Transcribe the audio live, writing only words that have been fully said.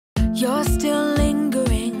You're still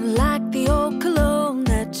lingering like the old cologne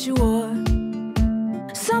that you wore.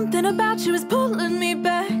 Something about you is pulling me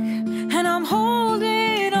back, and I'm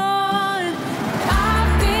holding on.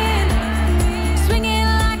 I've been swinging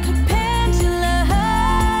like a pendulum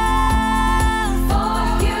for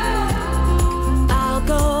you. I'll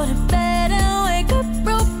go to bed and wake up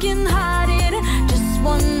broken hearted. Just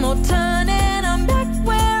one more turn and I'm back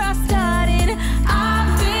where I started.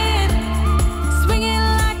 I've been swinging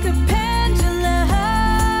like a pendulum.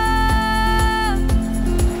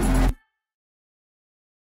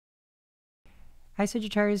 Hi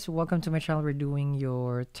Sagittarius, welcome to my channel. We're doing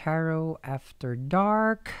your Tarot After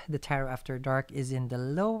Dark. The Tarot After Dark is in the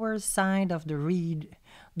lower side of the read.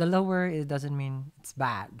 The lower, it doesn't mean it's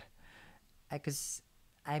bad. Because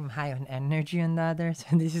I'm high on energy on the other, so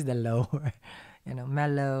this is the lower. You know,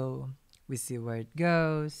 mellow. We see where it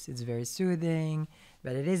goes. It's very soothing,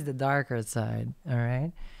 but it is the darker side. All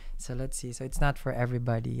right. So let's see. So it's not for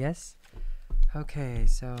everybody. Yes. Okay.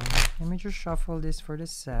 So let me just shuffle this for the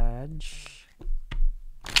Sag.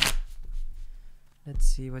 Let's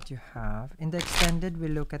see what you have. In the extended, we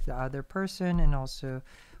look at the other person and also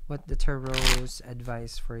what the tarot's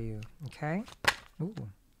advice for you. Okay. Ooh.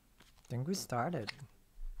 I think we started.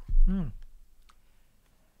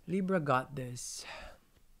 Libra got this.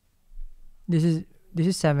 This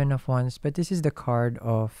is Seven of Wands, but this is the card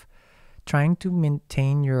of trying to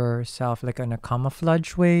maintain yourself like in a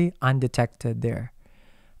camouflage way, undetected there.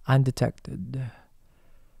 Undetected.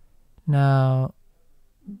 Now,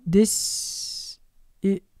 this,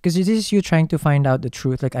 because this is you trying to find out the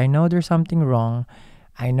truth. Like, I know there's something wrong.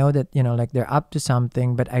 I know that, you know, like they're up to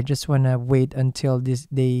something, but I just want to wait until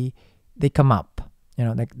they come up. You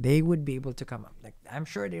know, like they would be able to come up. Like, I'm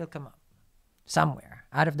sure they'll come up somewhere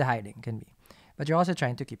out of the hiding, can be. But you're also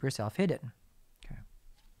trying to keep yourself hidden. Okay.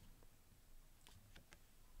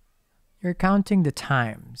 You're counting the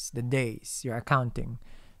times, the days. You're counting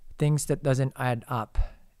things that doesn't add up.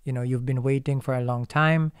 You know, you've been waiting for a long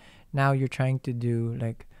time. Now you're trying to do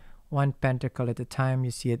like one pentacle at a time.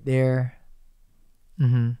 You see it there.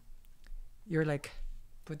 You're like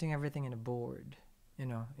putting everything in a board, you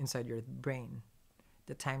know, inside your brain.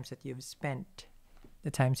 The times that you've spent. The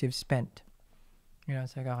times you've spent. You know,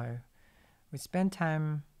 it's like, okay, we spent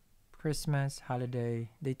time, Christmas,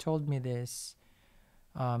 holiday. They told me this.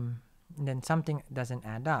 And then something doesn't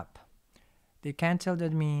add up. They canceled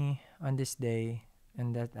on me on this day,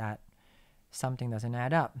 and that something doesn't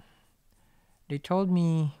add up. They told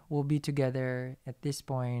me we'll be together at this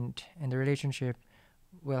point, and the relationship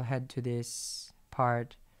will head to this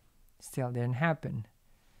part. Still didn't happen.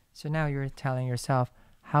 So now you're telling yourself,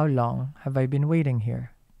 how long have I been waiting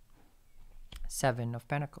here? Seven of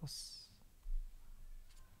Pentacles.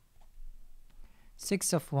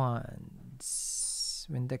 Six of Wands.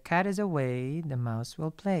 When the cat is away, the mouse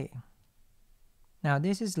will play. Now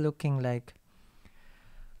this is looking like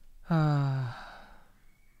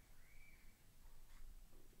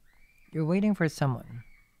you're waiting for someone.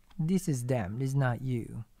 This is them. This is not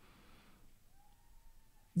you.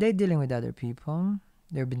 They're dealing with other people.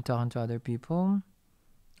 They've been talking to other people.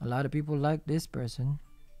 A lot of people like this person.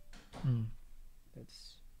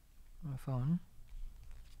 That's my phone.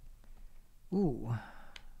 Ooh.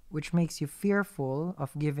 Which makes you fearful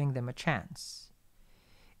of giving them a chance.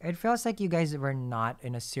 It feels like you guys were not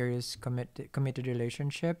in a serious committed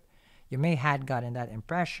relationship. You may had gotten that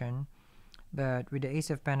impression, but with the Ace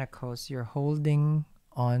of Pentacles, you're holding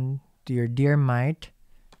on to your dear might.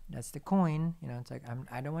 That's the coin. You know, it's like,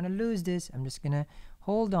 I don't want to lose this. I'm just going to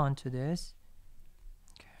hold on to this.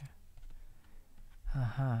 Okay.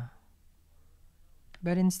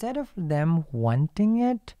 But instead of them wanting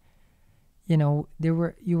it, you know, you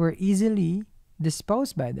were easily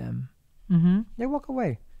disposed by them. They walk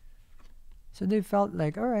away. So they felt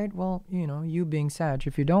like, all right, well, you know, you being Sag,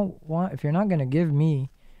 if you're not gonna give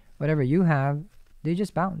me whatever you have, they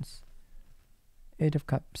just bounce. Eight of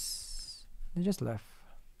Cups. They just left.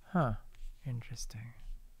 Huh. Interesting.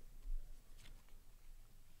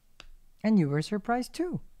 And you were surprised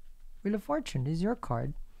too. Wheel of Fortune is your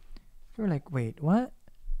card. You were like, wait, what?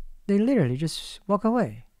 They literally just walk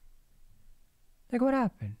away. Like, what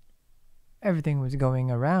happened? Everything was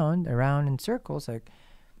going around in circles. Like,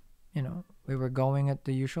 you know, we were going at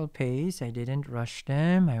the usual pace. I didn't rush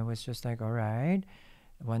them. I was just like, all right,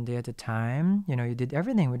 one day at a time. You know, you did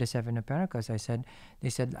everything with the Seven of Pentacles. They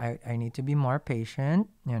said, I need to be more patient,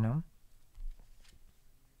 you know.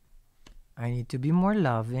 I need to be more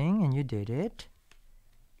loving, and you did it.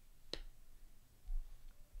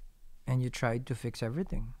 And you tried to fix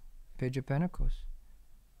everything. Page of Pentacles.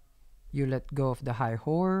 You let go of the high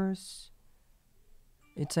horse.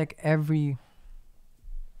 It's like every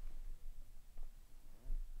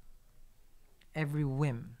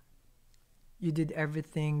whim. You did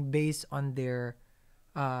everything based on their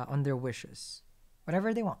wishes.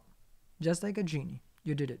 Whatever they want. Just like a genie.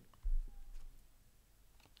 You did it.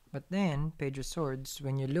 But then, Page of Swords,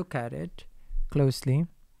 when you look at it closely,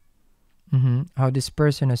 how this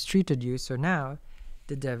person has treated you, so now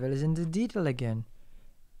the devil is in the detail again.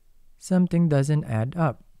 Something doesn't add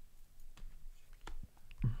up.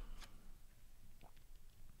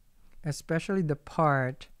 Especially the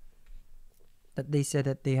part that they said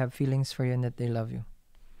that they have feelings for you and that they love you.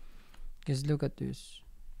 Because look at this.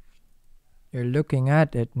 You're looking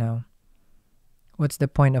at it now. What's the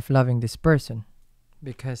point of loving this person?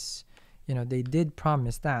 Because, you know, they did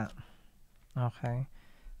promise that. Okay.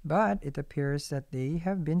 But it appears that they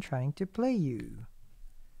have been trying to play you.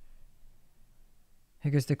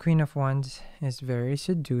 Because the Queen of Wands is very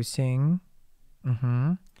seducing.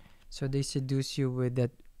 So they seduce you with that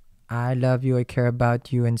I love you, I care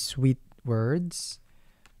about you, and sweet words,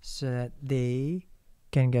 so that they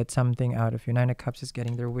can get something out of you. Nine of Cups is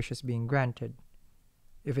getting their wishes being granted.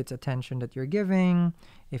 If it's attention that you're giving,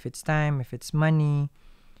 if it's time, if it's money,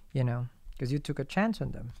 you know, because you took a chance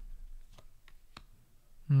on them.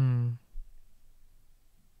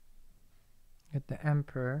 Get the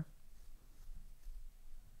Emperor.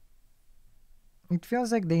 It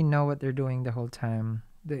feels like they know what they're doing the whole time.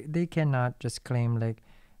 They cannot just claim like,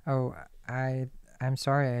 oh, I'm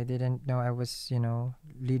sorry, I didn't know I was, you know,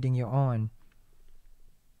 leading you on.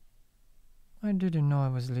 I didn't know I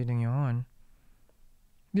was leading you on.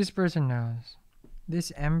 This person knows.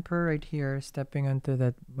 This Emperor right here stepping onto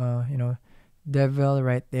that, you know, devil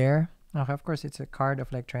right there. Okay, of course, it's a card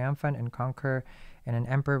of like triumphant and conquer, and an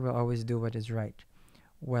Emperor will always do what is right.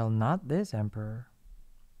 Well, not this Emperor.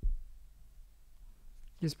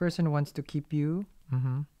 This person wants to keep you,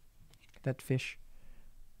 that fish,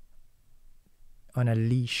 on a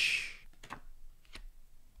leash.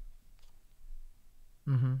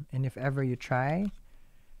 And if ever you try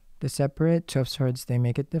to separate, Two of Swords, they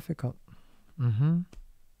make it difficult.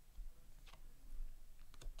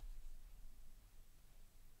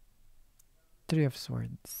 Three of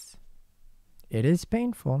Swords. It is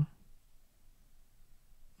painful.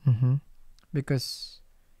 Because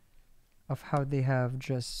of how they have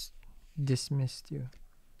just dismissed you.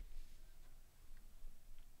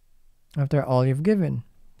 After all you've given.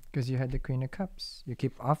 Because you had the Queen of Cups. You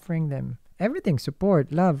keep offering them everything.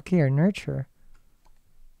 Support, love, care, nurture.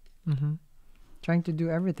 Trying to do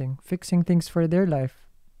everything. Fixing things for their life.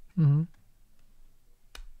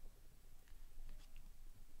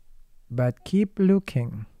 But keep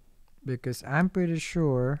looking. Because I'm pretty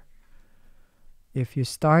sure if you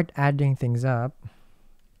start adding things up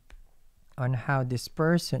on how this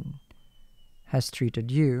person has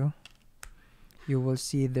treated you, you will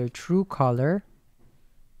see their true color,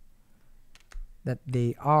 that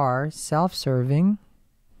they are self-serving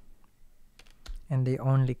and they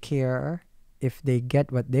only care if they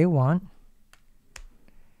get what they want,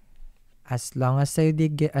 as long as they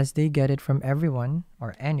get it from everyone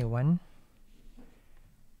or anyone,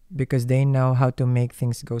 because they know how to make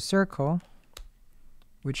things go circle,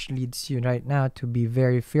 which leads you right now to be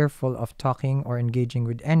very fearful of talking or engaging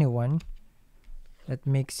with anyone. That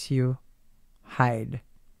makes you hide,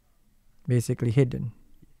 basically hidden.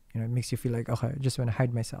 You know, it makes you feel like, okay, I just want to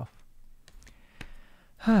hide myself.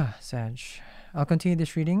 Sag. I'll continue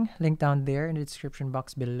this reading. Link down there in the description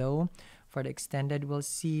box below for the extended. We'll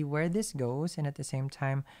see where this goes, and at the same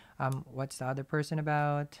time, what's the other person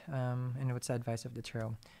about, and what's the advice of the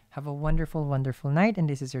tarot. Have a wonderful, wonderful night, and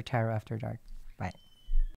this is your Tarot After Dark. Bye.